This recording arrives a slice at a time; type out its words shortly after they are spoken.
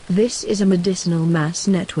This is a Medicinal Mass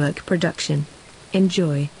Network production.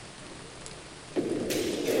 Enjoy.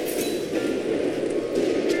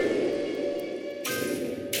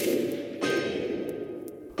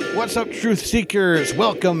 What's up, Truth Seekers?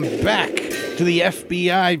 Welcome back to the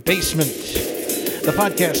FBI Basement, the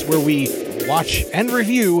podcast where we watch and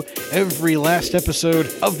review every last episode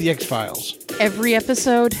of The X-Files. Every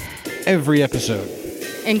episode? Every episode.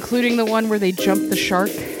 Including the one where they jumped the shark?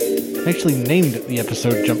 I actually named the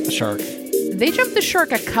episode Jump the Shark. They jumped the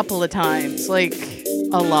shark a couple of times, like,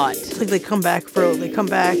 a lot. It's like they come back, they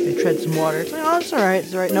tread some water. It's like, oh,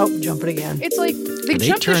 it's alright, nope, jump it again. It's like, they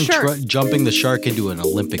jumped the shark. Jumping the shark into an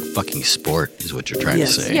Olympic fucking sport is what you're trying to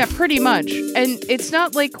say. Yeah, pretty much. And it's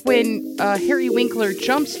not like when Harry Winkler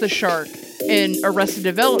jumps the shark in Arrested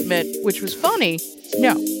Development, which was funny.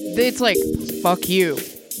 No, it's like, fuck you,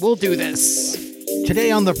 we'll do this. Today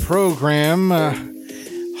on the program,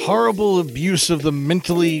 horrible abuse of the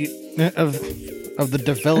mentally of the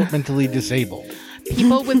developmentally disabled.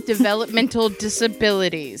 People with developmental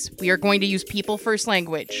disabilities. We are going to use people first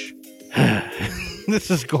language. This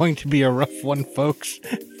is going to be a rough one, folks.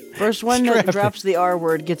 First one that drops the R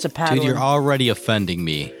word gets a paddle. Dude, you're already offending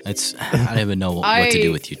me. I don't even know what to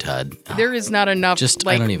do with you, Todd. There is not enough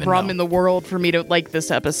rum in the world for me to like this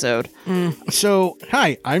episode. So,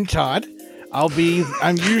 hi, I'm Todd.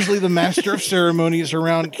 I'm usually the master of ceremonies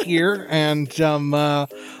around here, and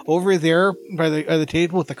over there by the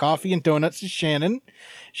table with the coffee and donuts is Shannon.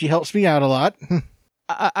 She helps me out a lot.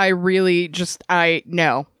 I'm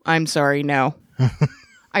sorry, no.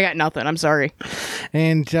 I got nothing, I'm sorry.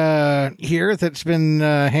 And here that's been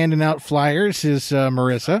handing out flyers is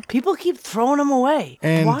Marissa. People keep throwing them away.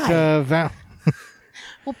 And why?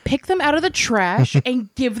 Well, pick them out of the trash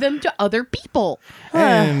and give them to other people.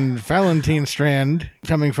 And Valentine Strand,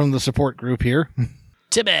 coming from the support group here.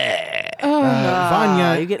 Tibby!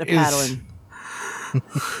 Vanya, you get a paddling.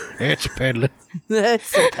 It's a paddling.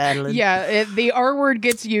 That's a paddling. Yeah, the R word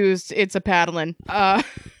gets used, it's a paddling.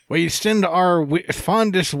 We send our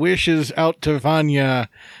fondest wishes out to Vanya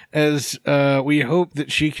as we hope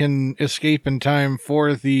that she can escape in time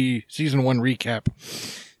for the season 1 recap.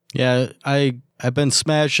 Yeah, I've been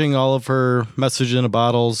smashing all of her message in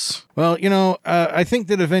bottles. Well, I think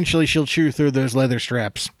that eventually she'll chew through those leather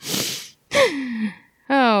straps.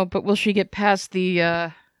 Oh, but will she get past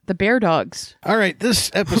the bear dogs? All right,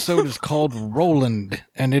 this episode is called Roland,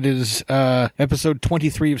 and it is episode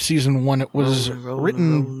 23 of season 1. It was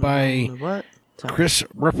written by Chris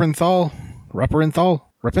Rippenthal.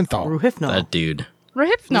 That dude.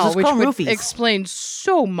 Rahipnol, which would explain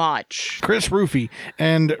so much. Chris Rufy,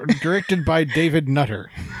 and directed by David Nutter.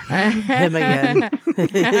 Him again.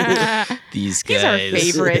 These guys.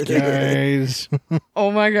 He's our favorite. Guys. Oh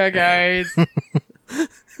my god, guys.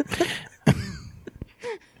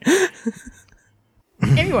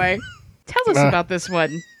 Anyway, tell us about this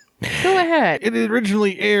one. Go ahead. It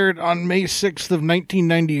originally aired on May 6th of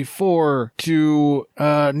 1994 to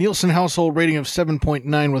Nielsen household rating of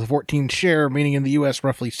 7.9 with a 14 share, meaning in the U.S.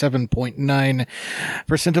 roughly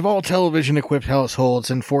 7.9% of all television-equipped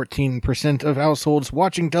households and 14% of households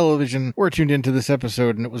watching television were tuned into this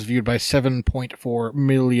episode, and it was viewed by 7.4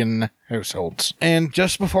 million households. And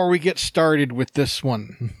just before we get started with this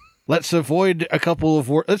one, let's avoid a couple of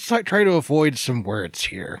words. Let's try to avoid some words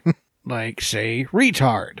here. Like, say,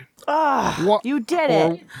 retard. You did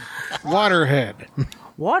it. Waterhead.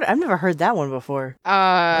 What? I've never heard that one before.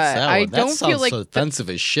 I don't feel like so offensive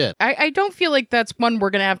as shit. I don't feel like that's one we're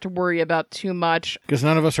gonna have to worry about too much. Because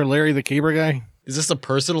none of us are Larry the Cable Guy. Is this a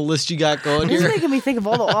personal list you got going This here? is making me think of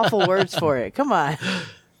all the awful words for it. Come on.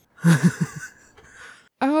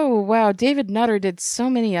 Oh, wow. David Nutter did so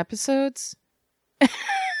many episodes.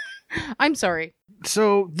 I'm sorry.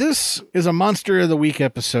 So this is a Monster of the Week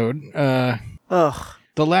episode. Ugh.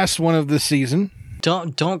 The last one of this season.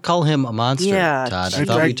 Don't call him a monster, Yeah, Todd. I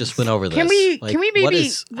thought we just went over this. Can we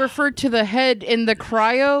maybe refer to the head in the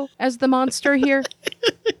cryo as the monster here?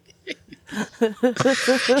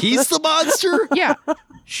 He's the monster? Yeah.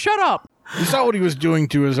 Shut up. You saw what he was doing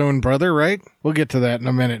to his own brother, right? We'll get to that in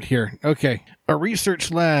a minute here. Okay. A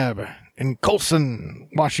research lab in Colson,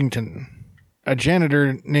 Washington. A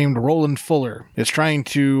janitor named Roland Fuller is trying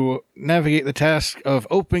to navigate the task of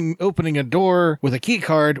opening a door with a key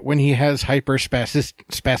card when he has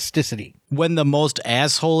hyperspasticity. When the most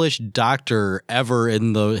asshole-ish doctor ever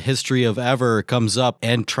in the history of ever comes up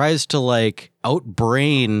and tries to,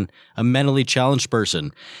 outbrain a mentally challenged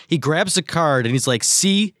person, he grabs a card and he's like,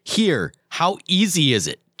 see, here, how easy is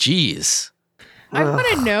it? Jeez. I want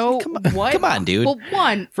to know what. Come on, dude. Well,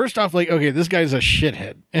 one, First off, like, okay, this guy's a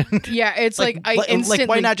shithead. And yeah, it's like I instantly. Like,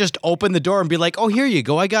 why not just open the door and be like, oh, here you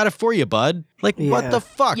go. I got it for you, bud. Like, what the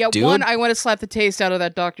fuck, Yeah, dude? one, I want to slap the taste out of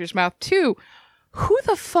that doctor's mouth. Two, who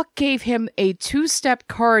the fuck gave him a 2-step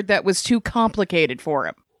card that was too complicated for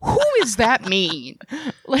him? Who is that mean?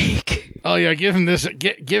 Like, oh yeah, give him this,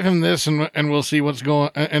 give him this, and we'll see what's going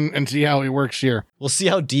and see how he works here. We'll see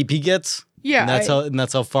how deep he gets. yeah, And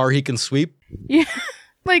that's how far he can sweep. yeah,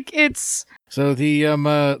 like it's. So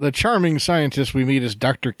the charming scientist we meet is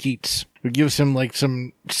Dr. Keats, who gives him like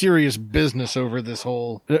some serious business over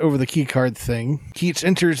the key card thing. Keats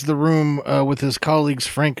enters the room with his colleagues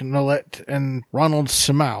Frank Nolet and Ronald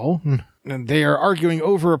Simao, and they are arguing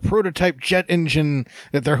over a prototype jet engine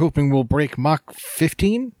that they're hoping will break Mach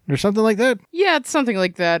 15 or something like that. Yeah, it's something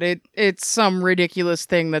like that. It's some ridiculous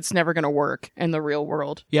thing that's never going to work in the real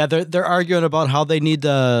world. Yeah, they're arguing about how they need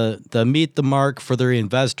to meet the mark for their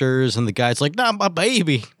investors, and the guy's like, not my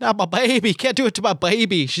baby, can't do it to my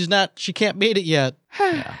baby. She can't meet it yet.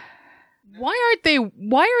 Yeah.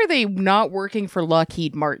 Why are they not working for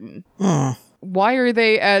Lockheed Martin? Why are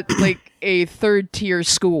they at like a 3rd-tier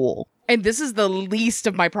school? And this is the least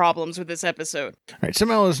of my problems with this episode. All right,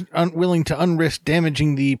 Simao is unwilling to unrisk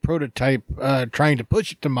damaging the prototype, trying to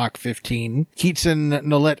push it to Mach 15. Keats and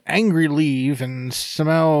Nolet angrily leave, and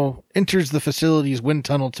Simao enters the facility's wind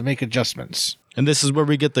tunnel to make adjustments. And this is where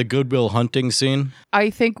we get the Goodwill Hunting scene. I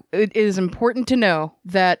think it is important to know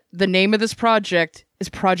that the name of this project is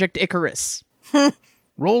Project Icarus.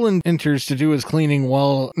 Roland enters to do his cleaning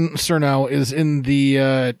while Cernow is in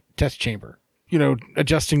the test chamber,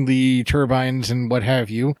 adjusting the turbines and what have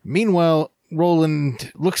you. Meanwhile,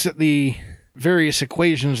 Roland looks at the various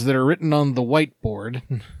equations that are written on the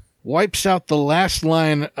whiteboard, wipes out the last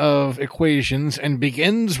line of equations, and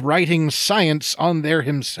begins writing science on there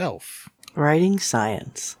himself. Writing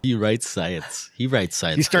science. He writes science. He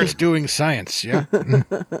starts doing science, yeah.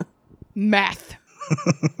 Math.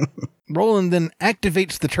 Roland then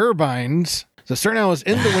activates the turbines. So Cernow is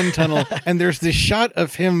in the wind tunnel, and there's this shot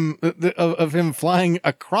of him of him flying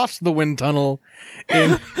across the wind tunnel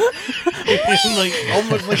in like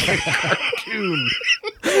almost like a cartoon.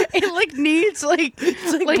 It like needs like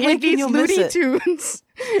it needs Looney Tunes.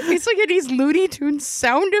 It's like it needs Looney Tunes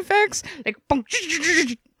sound effects. Like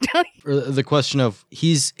The question of,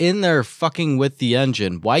 he's in there fucking with the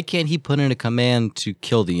engine. Why can't he put in a command to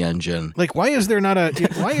kill the engine? Like, why is there not an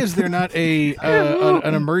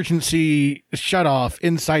emergency shutoff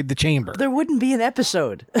inside the chamber? There wouldn't be an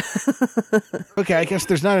episode. Okay, I guess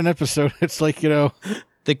there's not an episode. It's like,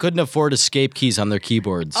 They couldn't afford escape keys on their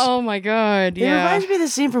keyboards. oh my god, It yeah. reminds me of the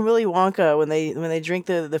scene from Willy Wonka when they drink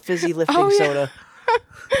the fizzy lifting Oh, yeah. soda.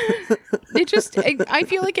 I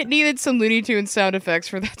feel like it needed some Looney Tunes sound effects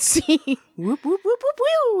for that scene. Whoop, whoop, whoop, whoop,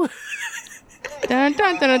 whoop. Dun,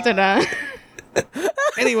 dun, dun, dun, dun.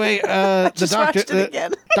 Anyway, the Just watched it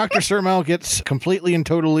again. Dr. Cernow gets completely and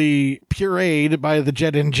totally pureed by the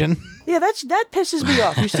jet engine. Yeah, that pisses me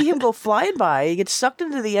off. You see him go flying by, he gets sucked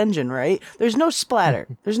into the engine, right? There's no splatter.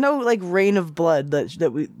 There's no like rain of blood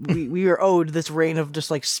that we are owed this rain of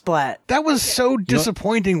just like splat. That was so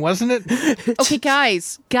disappointing, wasn't it? Okay,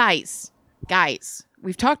 guys.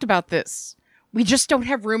 We've talked about this. We just don't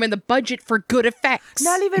have room in the budget for good effects.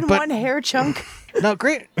 Not even But- one hair chunk. No,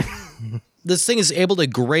 great. This thing is able to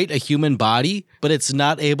grate a human body, but it's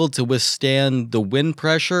not able to withstand the wind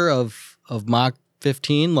pressure of Mach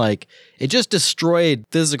 15. Like, it just destroyed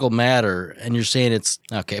physical matter, and you're saying it's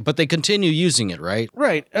okay, but they continue using it, right?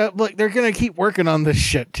 Right. Look, they're going to keep working on this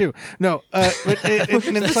shit, too. No, but it's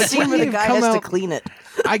The like, scene where the guy has to clean it.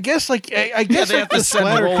 I guess, I guess they if have to the send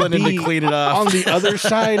splatter Roland could in be to clean it off. on the other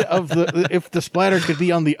side of if the splatter could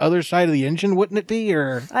be on the other side of the engine, wouldn't it be?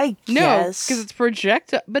 Or I No, guess. because it's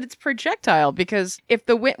projectile. Because if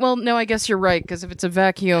the wind, well, no, I guess you're right. Because if it's a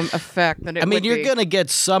vacuum effect, then it. I mean, would you're be. gonna get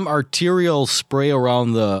some arterial spray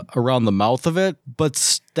around the mouth of it,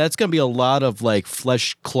 but that's gonna be a lot of like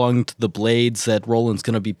flesh clung to the blades that Roland's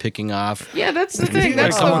gonna be picking off. Yeah, that's the thing.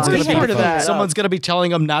 That's the someone's worst gonna part of that. Someone's gonna be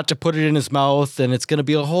telling him not to put it in his mouth, and it's gonna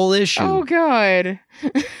be a whole issue. Oh god.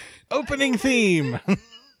 opening theme.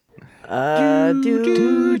 Do,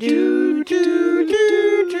 do, do, do,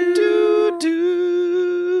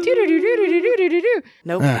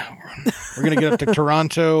 Nope. We're gonna get up to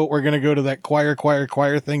Toronto. We're gonna go to that choir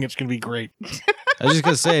thing. It's gonna be great. I was just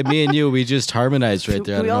gonna say, me and you, we just harmonized right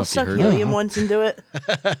there. I Can we don't know all if you suck heard helium once and do it?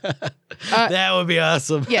 that would be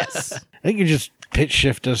awesome. Yes. I think you just pitch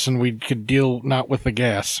shift us, and we could deal not with the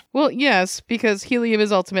gas. Well, yes, because helium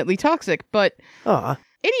is ultimately toxic. But Aw.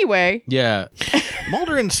 anyway, Yeah.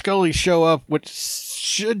 Mulder and Skully show up, which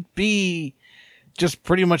should be just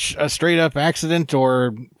pretty much a straight up accident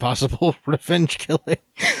or possible revenge killing?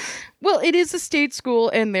 Well, it is a state school,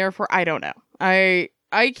 and therefore, I don't know. I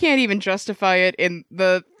can't even justify it in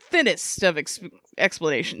the thinnest of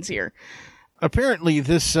explanations here. Apparently,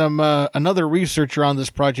 this another researcher on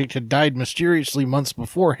this project had died mysteriously months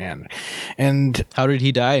beforehand. And How did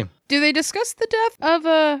he die? Do they discuss the death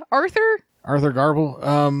of Arthur? Arthur Garble?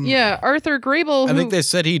 Yeah, Arthur Grable. I think they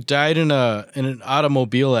said he died in an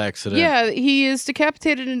automobile accident. Yeah, he is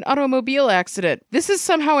decapitated in an automobile accident. This is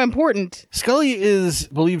somehow important. Scully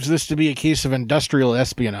believes this to be a case of industrial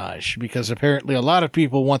espionage, because apparently a lot of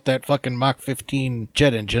people want that fucking Mach 15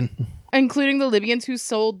 jet engine. Including the Libyans who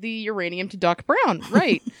sold the uranium to Doc Brown.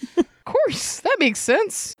 Right. Of course. That makes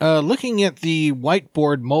sense. Looking at the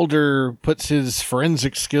whiteboard, Mulder puts his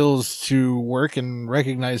forensic skills to work and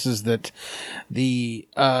recognizes that the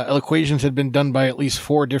equations had been done by at least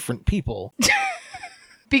 4 different people.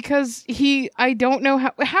 Because I don't know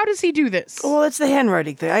how does he do this? Well, it's the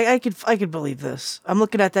handwriting thing. I could believe this. I'm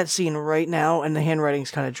looking at that scene right now, and the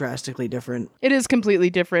handwriting's kind of drastically different. It is completely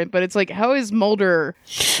different, but it's like, how is Mulder,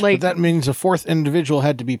 like... But that means a 4th individual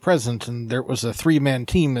had to be present, and there was a 3-man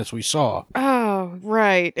team, as we saw. Oh,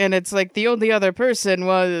 right. And it's like, the only other person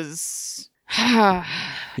was...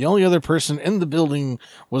 The only other person in the building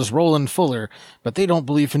was Roland Fuller, but they don't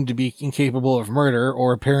believe him to be incapable of murder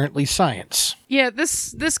or apparently science. Yeah,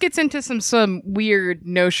 this gets into some weird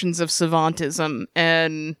notions of savantism,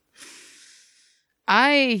 and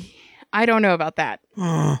I don't know about that.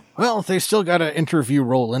 Well, they still gotta interview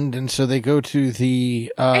Roland, and so they go to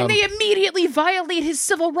the... and they immediately violate his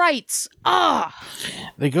civil rights.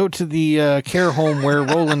 They go to the care home where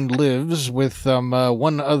Roland lives with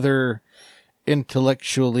one other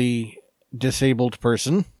intellectually disabled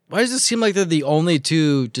person. Why does it seem like they're the only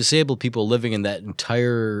 2 disabled people living in that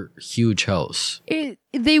entire huge house?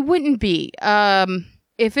 They wouldn't be.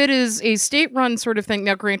 If it is a state-run sort of thing,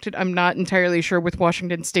 now granted, I'm not entirely sure with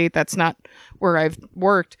Washington State, that's not where I've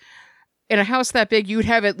worked. In a house that big, you'd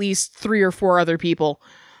have at least 3 or 4 other people.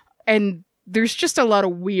 And there's just a lot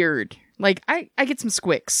of weird. Like, I get some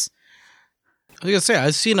squicks. I was gonna say,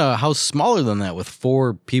 I've seen a house smaller than that with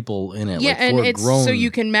 4 people in it. Yeah, like 4 and it's grown so you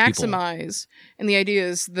can people. maximize. And the idea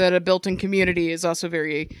is that a built-in community is also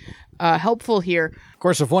very helpful here. Of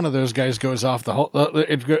course, if one of those guys goes off,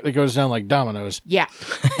 it goes down like dominoes. Yeah.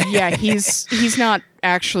 Yeah, he's not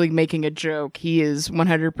actually making a joke. He is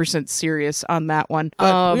 100% serious on that one.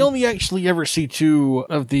 We only actually ever see 2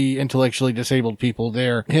 of the intellectually disabled people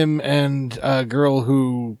there. Him and a girl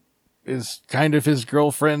who is kind of his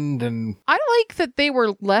girlfriend, and I like that they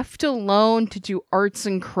were left alone to do arts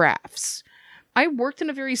and crafts. I worked in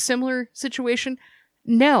a very similar situation.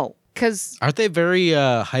 No, because... Aren't they very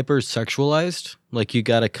hypersexualized? Like, you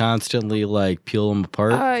gotta constantly, like, peel them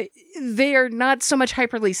apart? They are not so much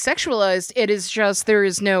hyperly sexualized. It is just there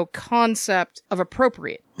is no concept of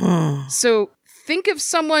appropriate. So think of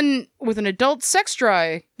someone with an adult sex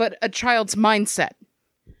drive, but a child's mindset.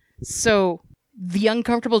 So... the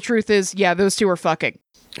uncomfortable truth is, yeah, those 2 are fucking.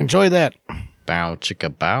 enjoy that. Bow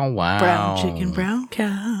chicka bow wow. Brown chicken, brown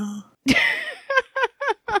cow.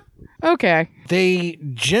 Okay. They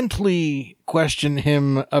gently question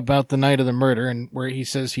him about the night of the murder, and where he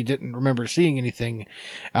says he didn't remember seeing anything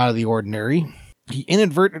out of the ordinary. He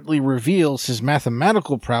inadvertently reveals his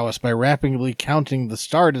mathematical prowess by rapidly counting the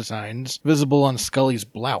star designs visible on Scully's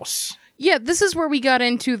blouse. Yeah, this is where we got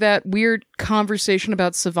into that weird conversation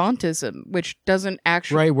about savantism, which doesn't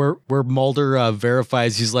actually... Right, where Mulder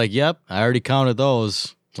verifies, he's like, yep, I already counted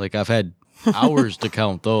those. Like, I've had hours to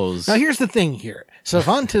count those. Now, here's the thing here.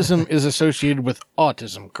 Savantism is associated with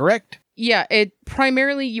autism, correct? Yeah, it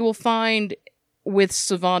primarily you will find with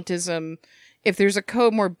savantism, if there's a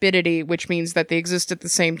comorbidity, which means that they exist at the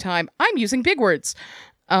same time. I'm using big words.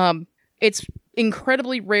 It's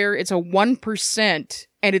incredibly rare. It's a 1%,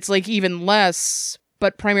 and it's like even less,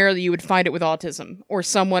 but primarily you would find it with autism or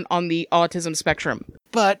someone on the autism spectrum.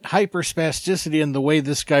 But hyperspasticity in the way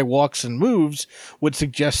this guy walks and moves would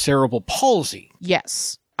suggest cerebral palsy.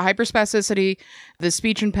 Yes. Hyperspasticity, the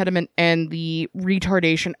speech impediment, and the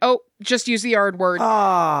retardation. Oh, just use the R word.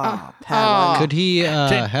 Padlock. Could he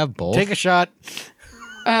have both? Take a shot.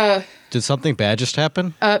 Did something bad just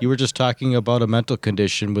happen? You were just talking about a mental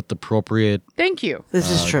condition with appropriate Thank you. This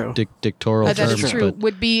is true. dictatorial That terms. is true. But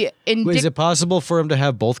Would be is it possible for him to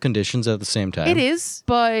have both conditions at the same time? It is,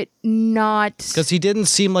 but not... Because he didn't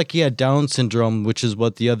seem like he had Down syndrome, which is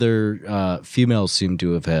what the other females seem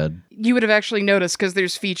to have had. You would have actually noticed because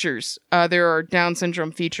there's features. There are Down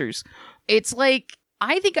syndrome features. It's like,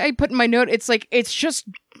 I think I put in my note, it's like, it's just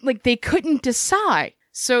like they couldn't decide.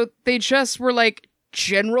 So they just were like,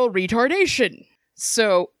 general retardation.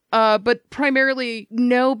 So, but primarily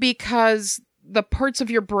no, because the parts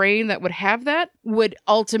of your brain that would have that would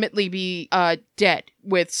ultimately be dead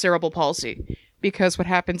with cerebral palsy. Because what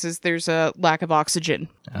happens is there's a lack of oxygen.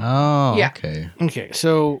 Oh, Yeah. okay. Okay,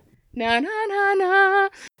 so Na na na na.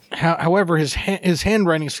 however, his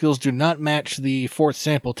handwriting skills do not match the fourth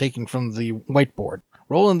sample taken from the whiteboard.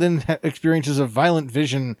 Roland then experiences a violent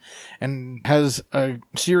vision and has a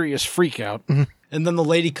serious freak out. And then the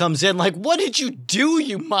lady comes in like, what did you do,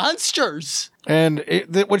 you monsters? And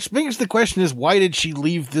which begs the question is, why did she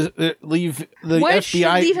leave the Why FBI? did she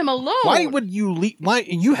leave him alone? Why would you leave? Why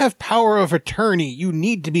you have power of attorney? You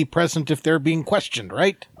need to be present if they're being questioned,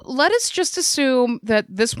 right? Let us just assume that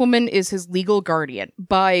this woman is his legal guardian.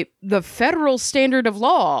 By the federal standard of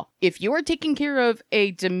law, if you are taking care of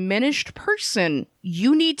a diminished person,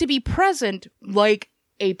 you need to be present like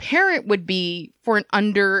a parent would be for an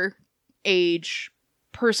underage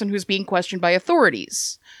person who's being questioned by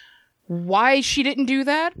authorities. Why she didn't do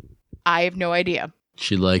that, I have no idea.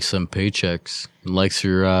 She likes some paychecks.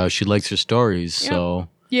 She likes her stories, Yeah. so...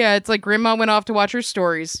 Yeah, it's like grandma went off to watch her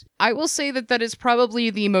stories. I will say that is probably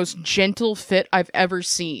the most gentle fit I've ever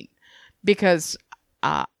seen. Because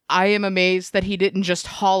I am amazed that he didn't just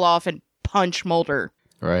haul off and punch Mulder.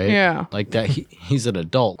 Right? Yeah. Like that, he's an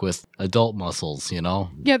adult with adult muscles, you know?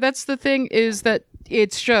 Yeah, that's the thing, is that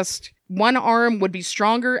it's just one arm would be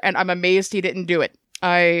stronger, and I'm amazed he didn't do it.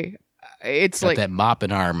 It's Got like... that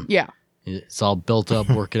mopping arm. Yeah. It's all built up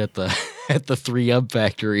working at the 3M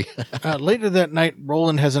factory. Later that night,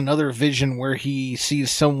 Roland has another vision where he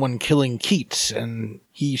sees someone killing Keats, and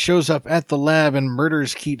he shows up at the lab and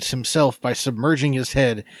murders Keats himself by submerging his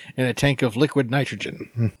head in a tank of liquid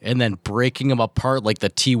nitrogen. And then breaking him apart like the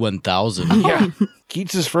T-1000. Yeah.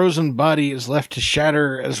 Keats's frozen body is left to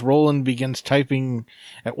shatter as Roland begins typing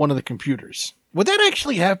at one of the computers. Would that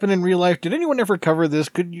actually happen in real life? Did anyone ever cover this?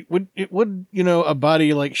 Would a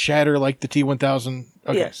body like shatter like the T-1000?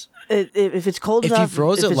 Okay. Yes. If it's cold If you enough,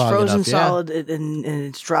 froze if it it's long frozen enough, yeah. solid and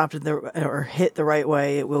it's dropped or hit the right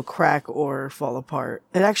way, it will crack or fall apart.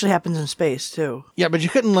 It actually happens in space too. Yeah, but you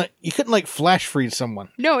couldn't flash freeze someone.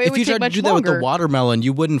 No, it If would you take tried to much do that longer. with the watermelon,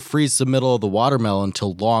 you wouldn't freeze the middle of the watermelon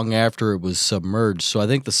until long after it was submerged. So I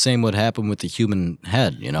think the same would happen with the human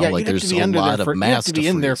head. You know, Yeah, like you'd have there's to be a under lot there of mass you'd have to be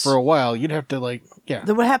in there freeze. for a while. You'd have to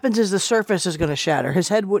Then what happens is the surface is going to shatter. His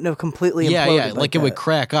head wouldn't have completely imploded. Yeah, like it would that.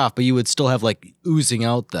 crack off, but you would still have like oozing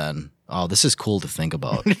out then. Oh, this is cool to think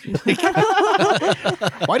about. Why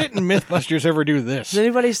didn't Mythbusters ever do this? Has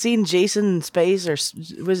anybody seen Jason in Space or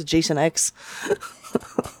was it Jason X?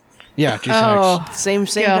 Yeah, Jason Oh. X. Same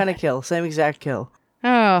Yeah. kind of kill, same exact kill.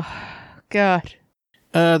 Oh, God.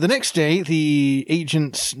 The next day, the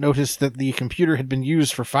agents noticed that the computer had been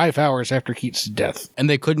used for 5 hours after Keats' death. And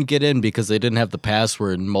they couldn't get in because they didn't have the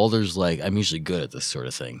password. And Mulder's like, I'm usually good at this sort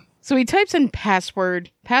of thing. So he types in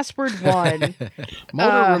password 1.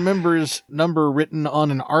 Mulder remembers number written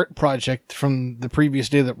on an art project from the previous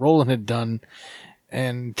day that Roland had done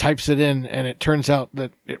and types it in, and it turns out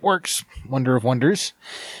that it works. Wonder of wonders.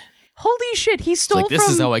 Holy shit, he It's stole like, this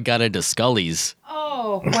from... is how I got into Scully's.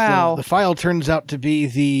 Oh, wow. The file turns out to be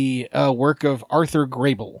the work of Arthur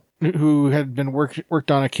Grable, who had been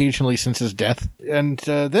worked on occasionally since his death. And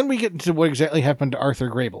then we get into what exactly happened to Arthur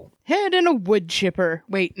Grable. Head in a wood chipper.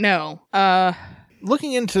 Wait, no.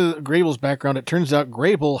 Looking into Grable's background, it turns out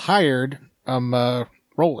Grable hired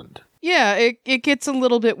Roland. Yeah, it gets a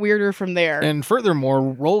little bit weirder from there. And furthermore,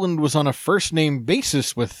 Roland was on a first-name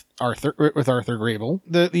basis with Arthur Grable.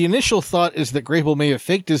 The initial thought is that Grable may have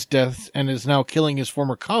faked his death and is now killing his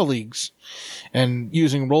former colleagues and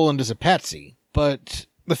using Roland as a patsy. But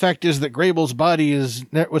the fact is that Grable's body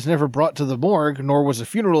was never brought to the morgue, nor was a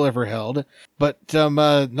funeral ever held. But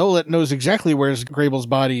Nolet knows exactly where Grable's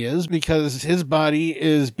body is, because his body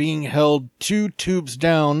is being held 2 tubes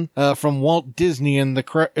down from Walt Disney in the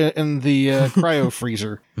cryo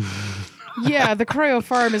freezer. Yeah, the cryo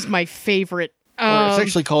farm is my favorite. Or it's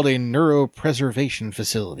actually called a neuropreservation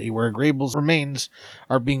facility, where Grable's remains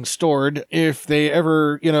are being stored if they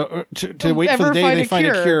ever, to wait for the day they find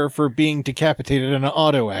a cure for being decapitated in an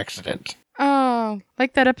auto accident. Oh,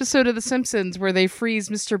 like that episode of The Simpsons where they freeze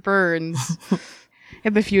Mr. Burns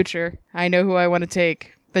in the future. I know who I want to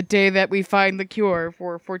take. The day that we find the cure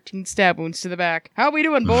for 14 stab wounds to the back. How we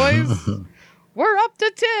doing, boys? We're up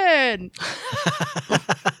to 10!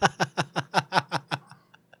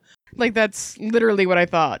 Like, that's literally what I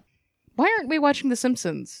thought. Why aren't we watching The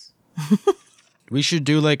Simpsons? We should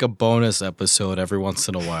do like a bonus episode every once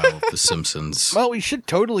in a while of The Simpsons. Well, we should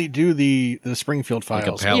totally do the Springfield Like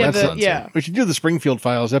a Files. palate cleanser. We should do the Springfield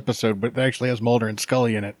Files episode, but it actually has Mulder and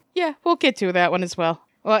Scully in it. Yeah, we'll get to that one as well.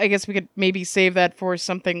 Well, I guess we could maybe save that for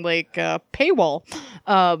something like paywall.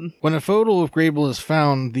 When a photo of Grable is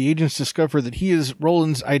found, the agents discover that he is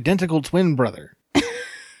Roland's identical twin brother.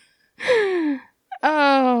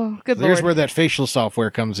 Oh, good There's lord. where that facial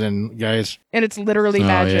software comes in, guys. And it's literally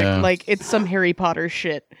magic. yeah. Like, it's some Harry Potter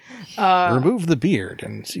shit. Remove the beard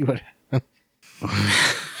and see what...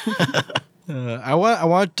 I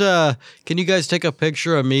want. Can you guys take a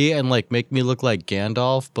picture of me and like make me look like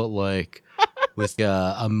Gandalf, but like with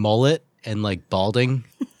a mullet and like balding,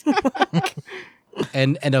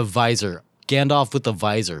 and a visor. Gandalf with a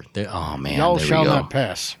visor. Oh man, Y'all there shall we go. not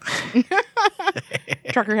pass.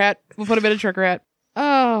 Trucker hat. We'll put him in a trucker hat.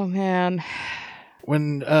 Oh, man.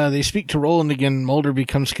 When they speak to Roland again, Mulder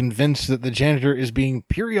becomes convinced that the janitor is being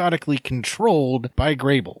periodically controlled by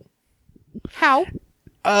Grable. How?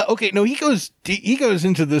 Okay, no, he goes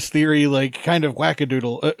into this theory like kind of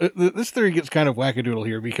wackadoodle. This theory gets kind of wackadoodle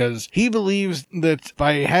here because he believes that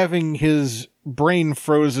by having his brain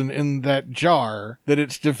frozen in that jar, that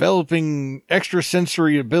it's developing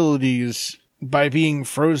extrasensory abilities by being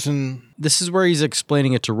frozen. This is where he's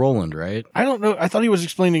explaining it to Roland, right? I don't know. I thought he was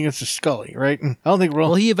explaining it to Scully, right? I don't think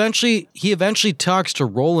Roland... Well, he eventually talks to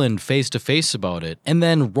Roland face to face about it. And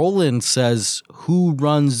then Roland says, "Who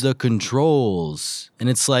runs the controls?" And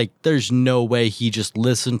it's like, there's no way he just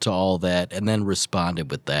listened to all that and then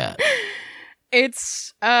responded with that.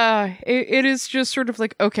 It's, it is just sort of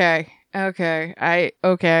like, okay. Oh,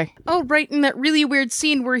 right, in that really weird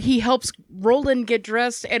scene where he helps Roland get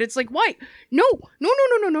dressed, and it's like, why? No.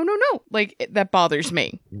 Like, that bothers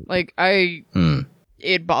me. Like,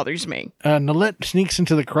 it bothers me. Nolette sneaks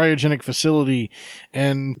into the cryogenic facility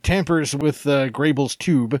and tampers with Grable's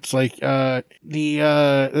tube. It's like the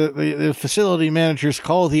facility managers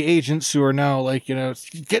call the agents who are now like,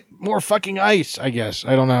 get more fucking ice, I guess.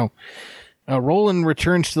 I don't know. Roland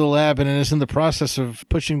returns to the lab and is in the process of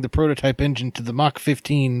pushing the prototype engine to the Mach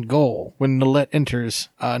 15 goal when Nolette enters.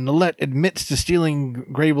 Nolette admits to stealing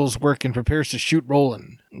Grable's work and prepares to shoot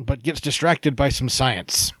Roland, but gets distracted by some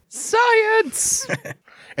science. Science!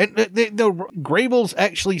 And Grable's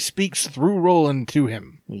actually speaks through Roland to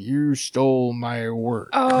him. You stole my work.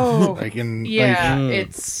 Oh, yeah.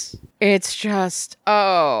 It's just,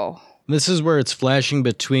 oh... This is where it's flashing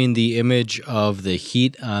between the image of the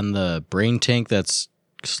heat on the brain tank that's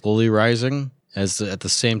slowly rising at the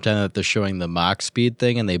same time that they're showing the Mach speed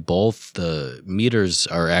thing, and the meters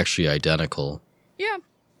are actually identical. Yeah.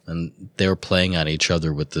 And they were playing on each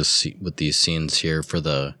other with these scenes here for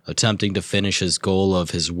the attempting to finish his goal of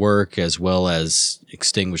his work as well as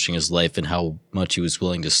extinguishing his life and how much he was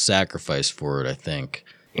willing to sacrifice for it, I think.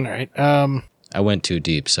 All right. I went too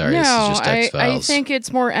deep. Sorry, No, this is just X-Files. I think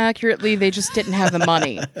it's more accurately they just didn't have the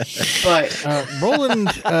money. But Roland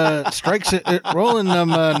strikes it. Roland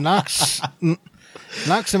knocks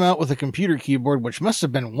him out with a computer keyboard, which must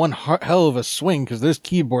have been one hell of a swing because those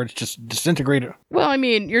keyboards just disintegrated. well, I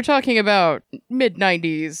mean, you're talking about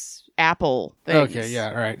mid-90s Apple things. Okay, yeah,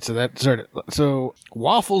 all right. So that started. So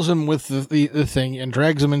waffles him with the thing and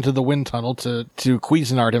drags him into the wind tunnel to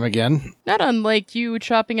Cuisinart him again. Not unlike you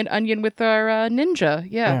chopping an onion with our ninja.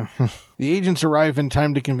 Yeah. The agents arrive in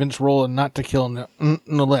time to convince Roland not to kill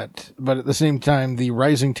Nolette, but at the same time, the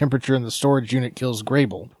rising temperature in the storage unit kills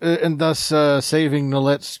Grable, and thus saving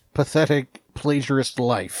Nolette's pathetic plagiarist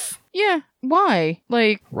life. Yeah. Why?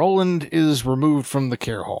 Like, Roland is removed from the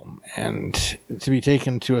care home and to be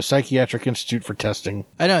taken to a psychiatric institute for testing.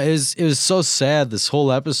 I know, it was so sad, this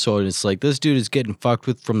whole episode. It's like this dude is getting fucked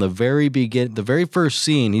with from the very beginning. The very first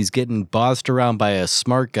scene, he's getting bossed around by a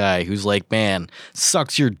smart guy who's like, man,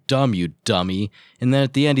 sucks you're dumb, you dummy. And then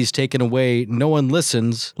at the end, he's taken away. No one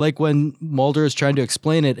listens. Like when Mulder is trying to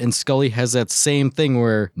explain it and Scully has that same thing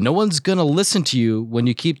where no one's going to listen to you when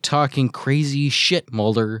you keep talking crazy shit,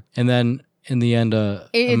 Mulder. And then in the end, a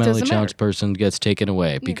mentally challenged person gets taken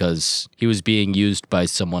away because he was being used by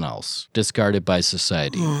someone else, discarded by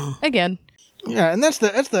society. again. Yeah, and that's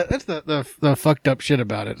the fucked up shit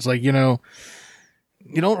about it. It's like, you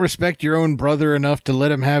don't respect your own brother enough to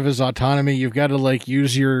let him have his autonomy. You've got to like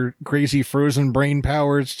use your crazy frozen brain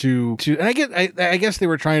powers to. And I guess they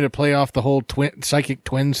were trying to play off the whole psychic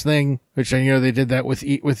twins thing, which I know they did that with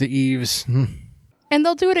the Eves. And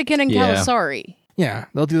they'll do it again in Yeah. Kalasari. Yeah,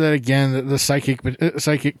 they'll do that again. The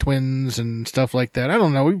psychic twins and stuff like that. I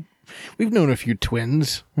don't know. We've known a few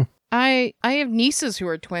twins. I have nieces who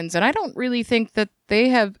are twins, and I don't really think that they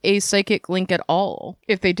have a psychic link at all.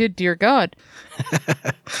 If they did, dear God.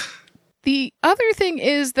 The other thing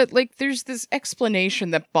is that, like, there's this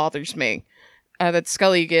explanation that bothers me that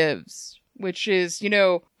Scully gives, which is,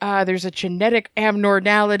 there's a genetic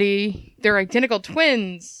abnormality. They're identical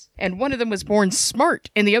twins, and one of them was born smart,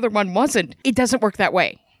 and the other one wasn't. It doesn't work that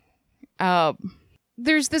way.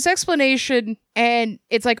 There's this explanation, and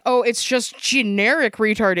it's like, oh, it's just generic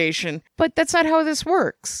retardation, but that's not how this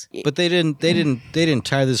works. But they didn't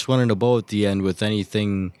tie this one in a bow at the end with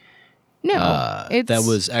anything. No, that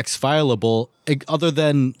was X-fileable, other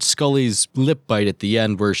than Scully's lip bite at the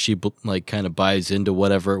end, where she kind of buys into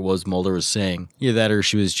whatever it was Mulder was saying. Either that, or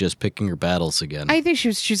she was just picking her battles again. I think she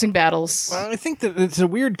was choosing battles. Well, I think that it's a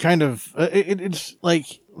weird kind of. It's like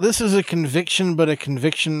this is a conviction, but a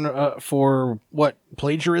conviction for what,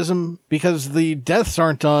 plagiarism? Because the deaths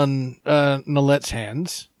aren't on Nolette's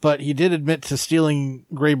hands. But he did admit to stealing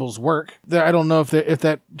Grable's work. I don't know if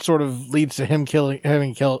that sort of leads to him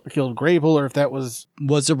having killed Grable, or if that was...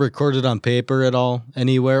 Was it recorded on paper at all,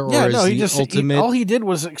 anywhere? Or yeah, no, all he did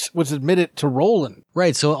was admit it to Roland.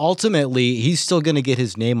 Right, so ultimately, he's still going to get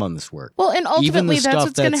his name on this work. Well, and ultimately, that's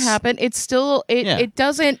what's going to happen. It's still... It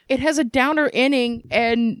doesn't... It has a downer inning,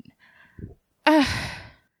 and...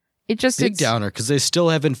 It just... Big downer, because they still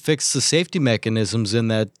haven't fixed the safety mechanisms in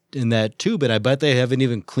that tube, and I bet they haven't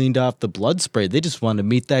even cleaned off the blood spray. They just want to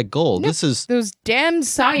meet that goal. No, this is those damn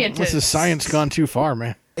scientists. This is science gone too far,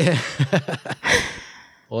 man.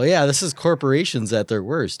 Well, yeah, this is corporations at their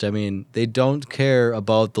worst. I mean, they don't care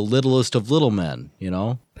about the littlest of little men,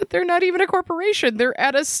 But they're not even a corporation. They're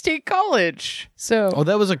at a state college. So. Oh,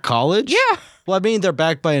 that was a college? Yeah. Well, I mean, they're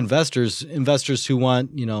backed by investors who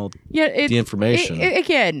want, the information.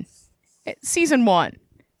 Again, season 1,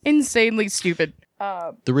 insanely stupid.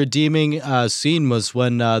 The redeeming scene was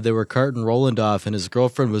when they were carting Roland off, and his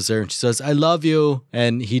girlfriend was there, and she says, "I love you,"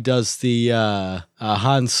 and he does the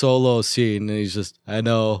Han Solo scene, and he's just, "I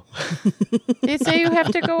know." They say you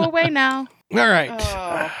have to go away now. All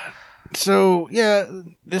right. So yeah,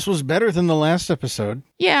 this was better than the last episode.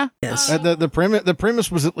 Yeah. Yes. The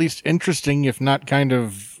premise was at least interesting, if not kind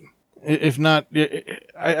of. If not,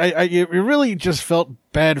 it really just felt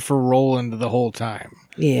bad for Roland the whole time.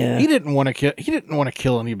 Yeah. He didn't want to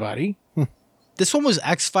kill anybody. This one was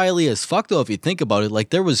X-Filey as fuck, though, if you think about it. Like,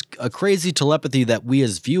 there was a crazy telepathy that we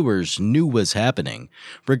as viewers knew was happening.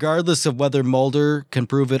 Regardless of whether Mulder can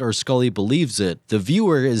prove it or Scully believes it, the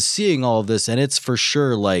viewer is seeing all of this, and it's for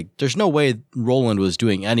sure, like, there's no way Roland was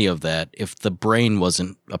doing any of that if the brain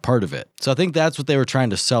wasn't a part of it. So I think that's what they were trying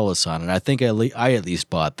to sell us on, and I think I at least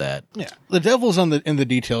bought that. Yeah. The devil's in the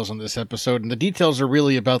details on this episode, and the details are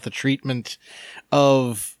really about the treatment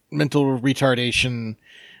of mental retardation,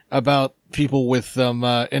 about people with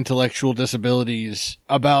intellectual disabilities,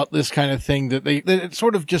 about this kind of thing that it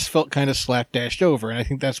sort of just felt kind of slapdashed over. And I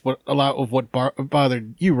think that's a lot of what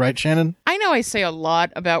bothered you, right, Shannon? I know I say a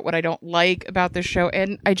lot about what I don't like about this show,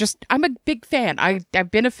 and I'm a big fan.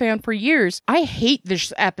 I've been a fan for years. I hate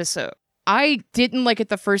this episode. I didn't like it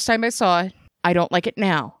the first time I saw it. I don't like it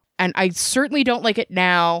now. And I certainly don't like it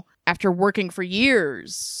now after working for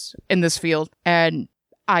years in this field. And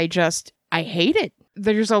I hate it.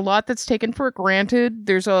 There's a lot that's taken for granted.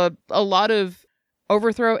 There's a lot of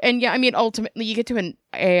overthrow. And yeah, I mean, ultimately you get to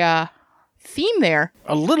a theme there.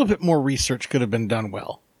 A little bit more research could have been done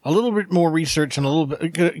well. A little bit more research and a little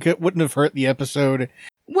bit wouldn't have hurt the episode.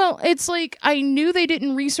 Well, it's like, I knew they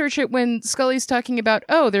didn't research it when Scully's talking about,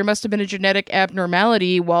 oh, there must have been a genetic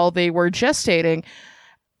abnormality while they were gestating.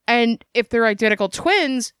 And if they're identical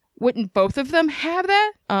twins, wouldn't both of them have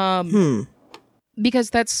that? Because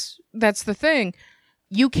that's the thing.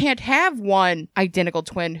 You can't have one identical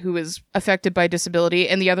twin who is affected by disability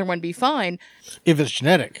and the other one be fine. If it's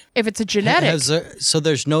genetic. If it's a genetic. So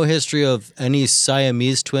there's no history of any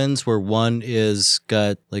Siamese twins where one is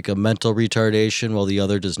got like a mental retardation while the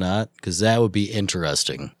other does not? Because that would be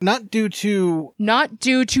interesting. Not due to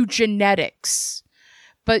genetics.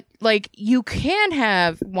 But, like, you can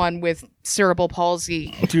have one with cerebral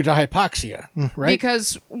palsy. Due to hypoxia, right?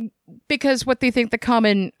 Because what they think the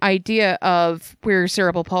common idea of where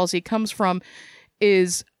cerebral palsy comes from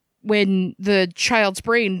is when the child's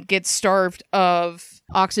brain gets starved of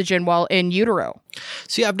oxygen while in utero.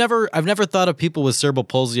 See, I've never thought of people with cerebral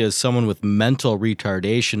palsy as someone with mental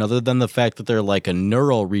retardation, other than the fact that they're like a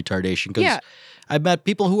neural retardation. Because I've met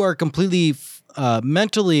people who are completely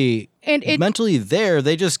mentally there,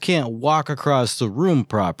 they just can't walk across the room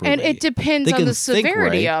properly. And it depends on the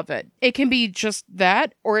severity of it. It can be just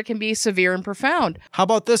that, or it can be severe and profound. How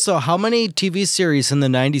about this, though? How many TV series in the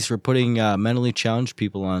 90s were putting mentally challenged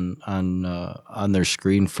people on their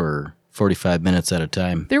screen for 45 minutes at a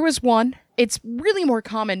time? There was one. It's really more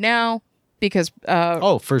common now. because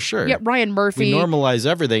Oh, for sure. yeah, Ryan Murphy. We normalize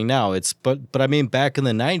everything now. But I mean, back in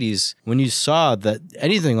the 90s, when you saw that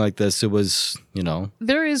anything like this, it was,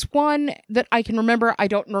 There is one that I can remember. I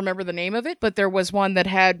don't remember the name of it, but there was one that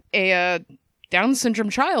had a Down syndrome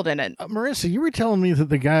child in it. Marissa, you were telling me that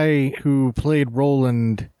the guy who played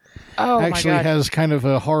Roland actually has kind of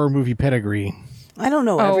a horror movie pedigree. I don't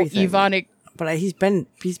know everything. Ivanic. But he's been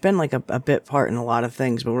like a bit part in a lot of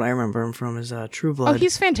things. But what I remember him from is True Blood. Oh,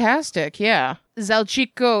 he's fantastic. Yeah,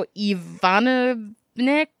 Zalchiko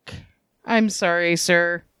Ivanovnik. I'm sorry,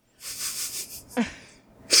 sir.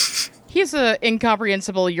 He's an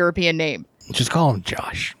incomprehensible European name. Just call him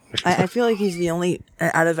Josh. I feel like he's the only,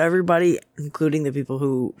 out of everybody, including the people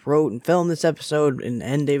who wrote and filmed this episode,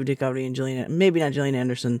 and David Duchovny and maybe not Gillian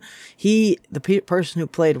Anderson, the person who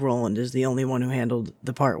played Roland is the only one who handled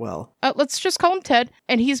the part well. Let's just call him Ted,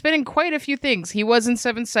 and he's been in quite a few things. He was in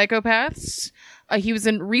Seven Psychopaths. He was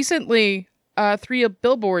in recently 3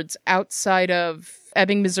 billboards outside of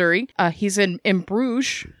Ebbing, Missouri. He's in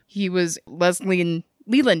Bruges. He was Leslie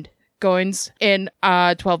Leland Goins in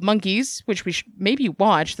 12 Monkeys, which we should maybe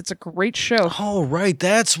watch. That's a great show. Oh, right.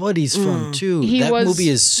 That's what he's from, too. He that was movie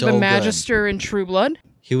is so the good. Magister in True Blood.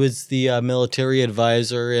 He was the military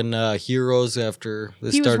advisor in Heroes after they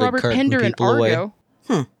He was started Robert carting Pender in people away. Argo.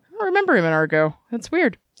 I don't remember him in Argo. That's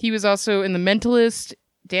weird. He was also in The Mentalist,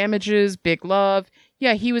 Damages, Big Love.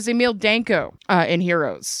 Yeah, he was Emil Danko in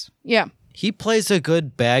Heroes. Yeah. He plays a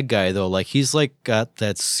good bad guy, though. Like, he's, like, got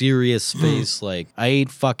that serious face, like, I ain't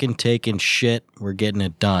fucking taking shit, we're getting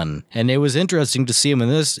it done. And it was interesting to see him in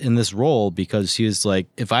this role, because he was like,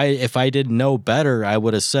 if I didn't know better, I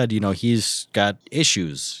would have said, he's got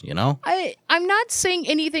issues, I'm not saying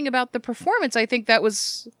anything about the performance. I think that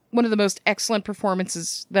was one of the most excellent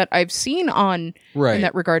performances that I've seen in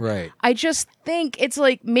that regard. Right. I just think it's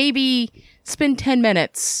like, maybe spend 10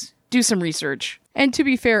 minutes, do some research. And to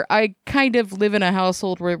be fair, I kind of live in a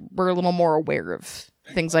household where we're a little more aware of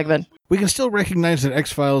things like that. We can still recognize that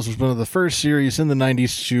X-Files was one of the first series in the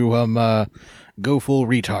 90s to go full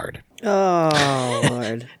retard. Oh,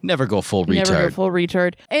 Lord. Never go full retard. Never go full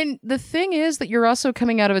retard. And the thing is that you're also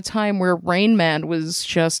coming out of a time where Rain Man was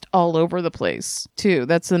just all over the place, too.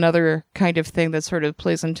 That's another kind of thing that sort of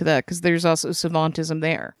plays into that, because there's also savantism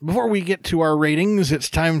there. Before we get to our ratings, it's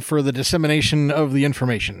time for the dissemination of the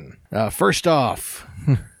information. First off...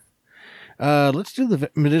 let's do the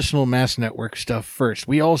Medicinal Mass Network stuff first.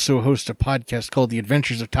 We also host a podcast called The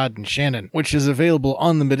Adventures of Todd and Shannon, which is available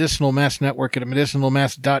on the Medicinal Mass Network at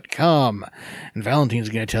medicinalmass.com. And Valentine's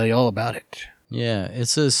going to tell you all about it. Yeah,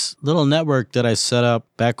 it's this little network that I set up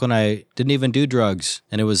back when I didn't even do drugs.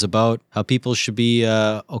 And it was about how people should be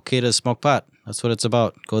okay to smoke pot. That's what it's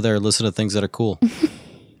about. Go there, listen to things that are cool.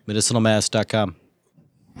 medicinalmass.com.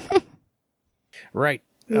 Right.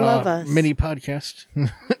 Love us. Mini podcast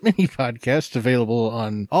available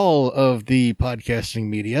on all of the podcasting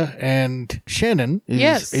media. And Shannon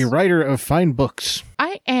is a writer of fine books.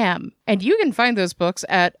 I am. And you can find those books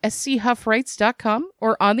at schuffwrites.com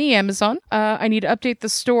or on the Amazon. I need to update the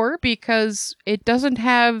store because it doesn't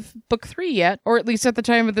have book 3 yet, or at least at the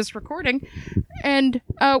time of this recording. And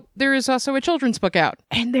there is also a children's book out.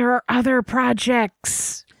 And there are other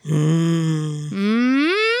projects.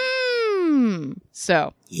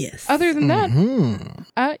 So, yes. Other than that,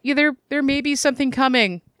 there may be something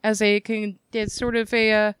coming as it's sort of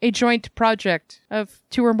a joint project of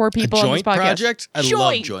 2 or more people on this podcast. A joint project? I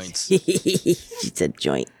love joints. She said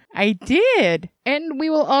joint. I did. And we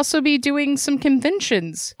will also be doing some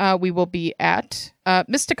conventions. We will be at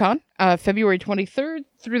Mysticon, February 23rd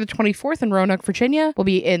through the 24th in Roanoke, Virginia. We'll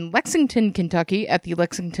be in Lexington, Kentucky at the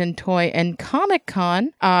Lexington Toy and Comic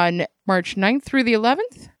Con on March 9th through the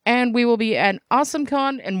 11th. And we will be at Awesome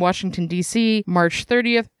Con in Washington, D.C., March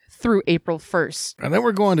 30th through April 1st. And then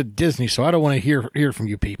we're going to Disney, so I don't want to hear from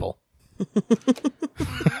you people.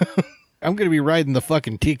 I'm going to be riding the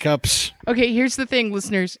fucking teacups. Okay, here's the thing,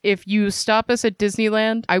 listeners. If you stop us at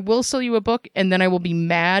Disneyland, I will sell you a book, and then I will be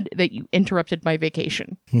mad that you interrupted my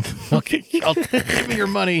vacation. Okay, give me your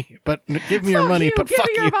money, but give me your money, but fuck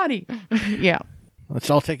you. Give me your money. Yeah. Let's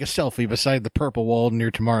all take a selfie beside the purple wall near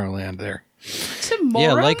Tomorrowland there.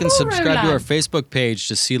 Yeah, like and subscribe to our Facebook page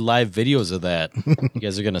to see live videos of that. You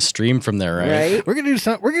guys are going to stream from there, right? We're going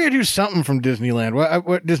to do something from Disneyland.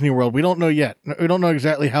 What Disney World? We don't know yet. We don't know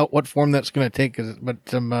exactly what form that's going to take. But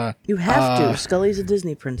you have to. Scully's a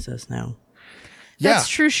Disney princess now. Yeah. That's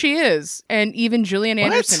true, she is. And even Gillian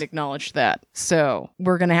Anderson acknowledged that. So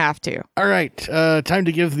we're going to have to. All right. Time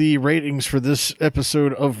to give the ratings for this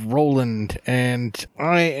episode of Roland. And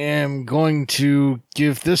I am going to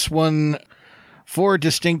give this one 4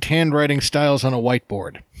 distinct handwriting styles on a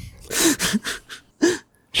whiteboard.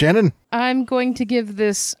 Shannon? I'm going to give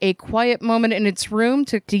this a quiet moment in its room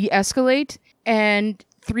to de-escalate and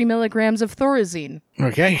 3 milligrams of Thorazine.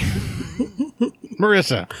 Okay.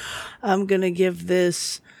 Marissa? I'm going to give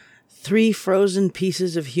this 3 frozen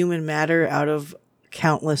pieces of human matter out of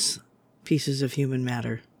countless pieces of human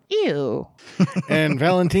matter. Ew. And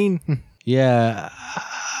Valentine? Yeah,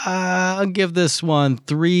 I'll give this one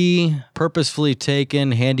 3 purposefully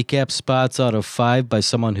taken handicap spots out of 5 by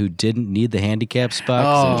someone who didn't need the handicap spot.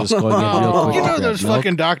 'Cause they're just going in real quick. You to know grab those milk.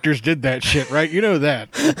 fucking doctors did that shit, right? You know that.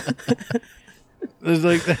 There's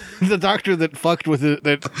like the doctor that fucked with it,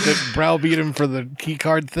 that browbeat him for the key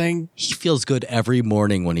card thing. He feels good every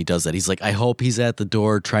morning when he does that. He's like, I hope he's at the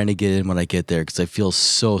door trying to get in when I get there because I feel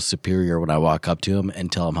so superior when I walk up to him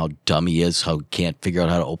and tell him how dumb he is, how he can't figure out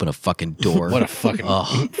how to open a fucking door. What a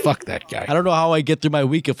fucking fuck that guy. I don't know how I get through my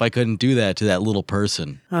week if I couldn't do that to that little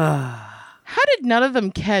person. How did none of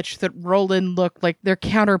them catch that Roland looked like their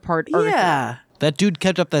counterpart Arthur? Yeah. That dude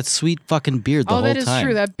kept up that sweet fucking beard the whole Oh, time. that is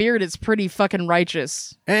true. That beard is pretty fucking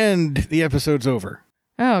righteous. And the episode's over.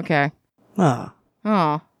 Oh, okay. Oh.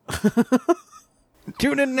 Oh.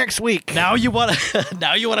 Tune in next week. Now you want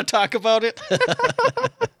to talk about it?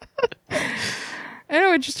 I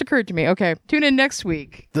know, it just occurred to me. Okay, tune in next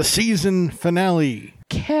week. The season finale.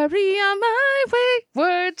 Carry on my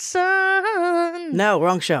wayward son. No,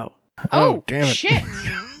 wrong show. Oh, damn it. Shit.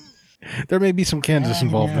 There may be some Kansas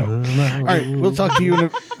involved, though. All right, we'll talk to you.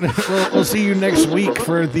 We'll see you next week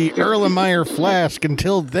for the Erlenmeyer Flask.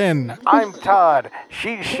 Until then, I'm Todd.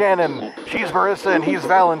 She's Shannon. She's Marissa, and he's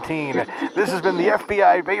Valentine. This has been the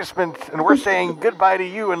FBI Basement, and we're saying goodbye to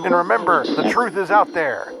you. And remember, the truth is out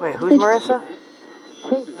there. Wait, who's Marissa?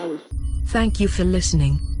 Thank you for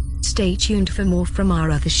listening. Stay tuned for more from our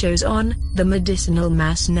other shows on the Medicinal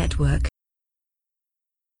Mass Network.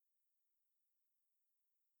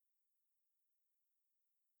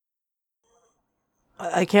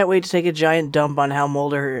 I can't wait to take a giant dump on how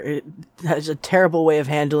Mulder has a terrible way of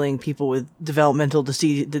handling people with developmental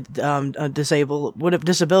disabilities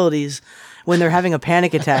when they're having a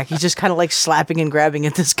panic attack. He's just kind of like slapping and grabbing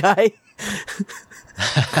at this guy.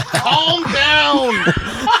 Calm down!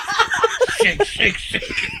 Shake, shake,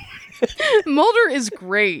 shake. Mulder is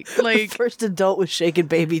great. Like, First adult with shaken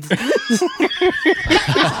baby.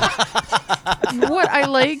 what I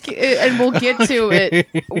like, and we'll get to it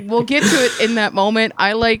in that moment.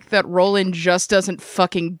 I like that Roland just doesn't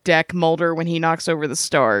fucking deck Mulder when he knocks over the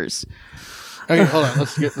stars. Okay, hold on.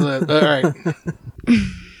 Let's get to that. All right.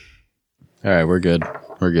 All right, we're good.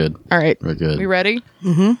 All right. We're good. We ready?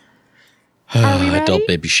 Mm-hmm. Are we ready? Adult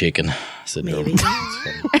baby shaken. Maybe.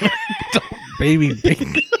 Baby.